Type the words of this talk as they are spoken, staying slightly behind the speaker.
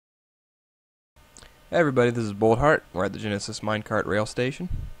Hey everybody, this is Boldheart. We're at the Genesis Minecart rail station.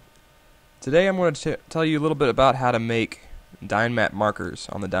 Today I'm going to tell you a little bit about how to make Dynmap markers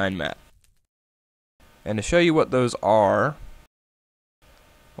on the Dynmap. And to show you what those are,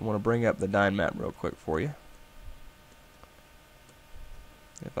 I want to bring up the Dynmap real quick for you.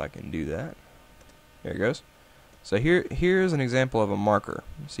 If I can do that. There it goes. So here's an example of a marker.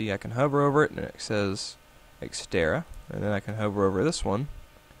 See, I can hover over it and it says Xterra. And then I can hover over this one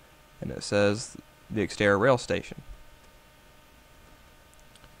and it says the Xterra rail station.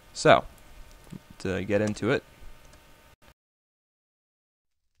 So, to get into it,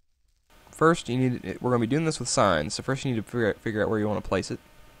 first we're going to be doing this with signs. So first you need to figure out where you want to place it,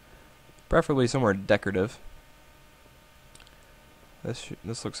 preferably somewhere decorative. This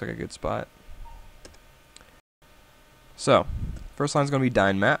looks like a good spot. So, first line is going to be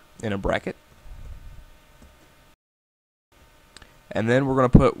Dynmap in a bracket. And then we're going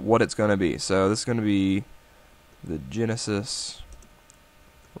to put what it's going to be. So this is going to be the Genesis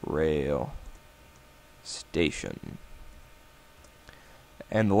rail station.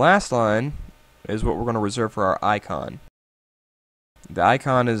 And the last line is what we're going to reserve for our icon. The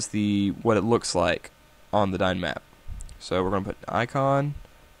icon is what it looks like on the Dynmap. So we're going to put icon,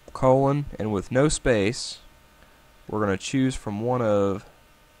 colon, and with no space, we're going to choose from one of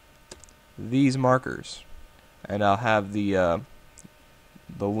these markers. And I'll have the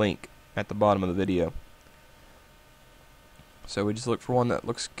link at the bottom of the video. So we just look for one that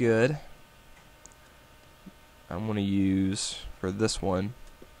looks good. I'm going to use, for this one,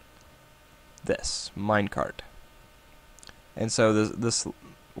 this, minecart. And so this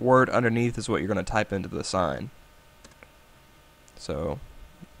word underneath is what you're going to type into the sign. So,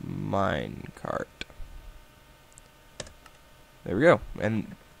 minecart. There we go.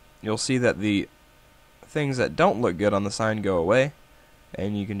 And you'll see that the things that don't look good on the sign go away.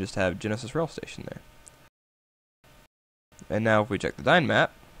 And you can just have Genesis Rail Station there. And now if we check the Dynmap,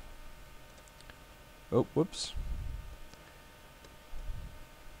 oh, whoops.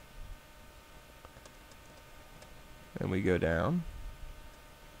 And we go down,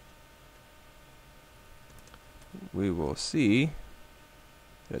 we will see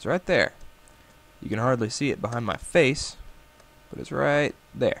that it's right there. You can hardly see it behind my face, but it's right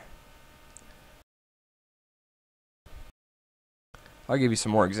there. I'll give you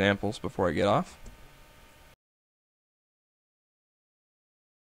some more examples before I get off.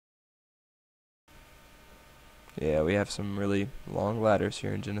 Yeah, we have some really long ladders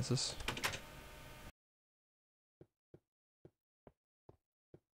here in Genesis.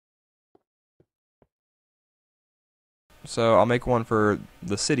 So I'll make one for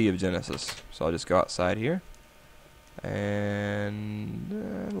the city of Genesis. So I'll just go outside here.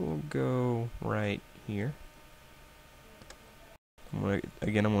 And it'll go right here. I'm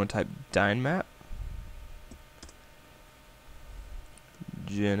going to type Dynmap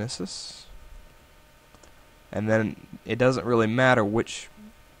Genesis, and then it doesn't really matter which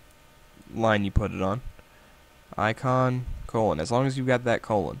line you put it on. Icon, colon, as long as you've got that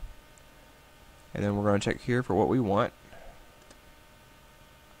colon. And then we're going to check here for what we want.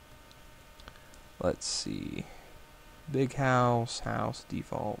 Let's see. Big house,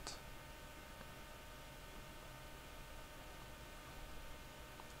 default.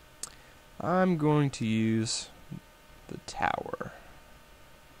 I'm going to use the tower.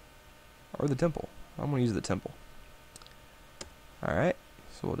 Or the temple. I'm going to use the temple. Alright,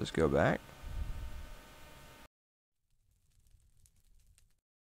 so we'll just go back.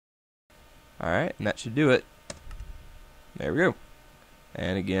 Alright, and that should do it. There we go.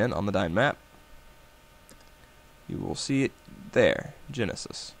 And again, on the Dynmap, you will see it there,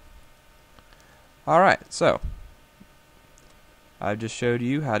 Genesis. Alright, so I've just showed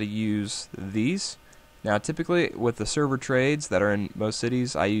you how to use these. Now typically with the server trades that are in most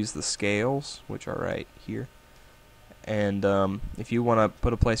cities, I use the scales, which are right here. And if you want to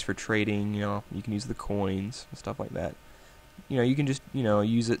put a place for trading, you can use the coins and stuff like that. You can just,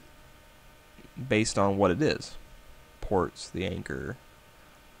 use it based on what it is. Ports, the anchor,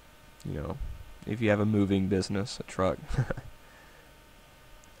 if you have a moving business, a truck.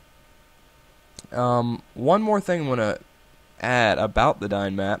 One more thing I'm going to add about the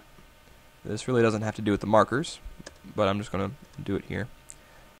Dynmap. This really doesn't have to do with the markers, but I'm just going to do it here.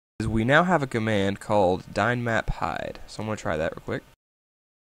 Is we now have a command called Dynmap hide. So I'm going to try that real quick.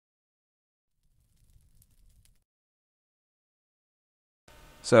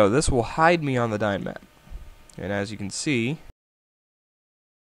 So this will hide me on the Dynmap. And as you can see,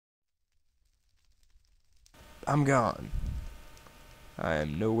 I'm gone. I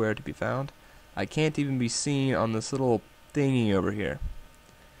am nowhere to be found. I can't even be seen on this little thingy over here.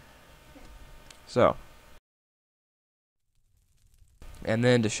 So, and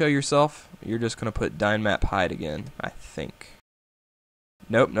then to show yourself, you're just going to put Dynmap hide again, I think.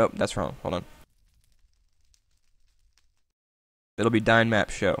 Nope, that's wrong. Hold on. It'll be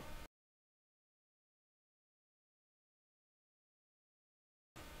Dynmap show.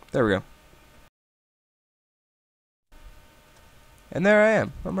 There we go. And there I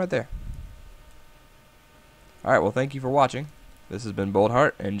am. I'm right there. Alright, well, thank you for watching. This has been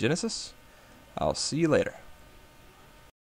Boldheart and Genesis. I'll see you later.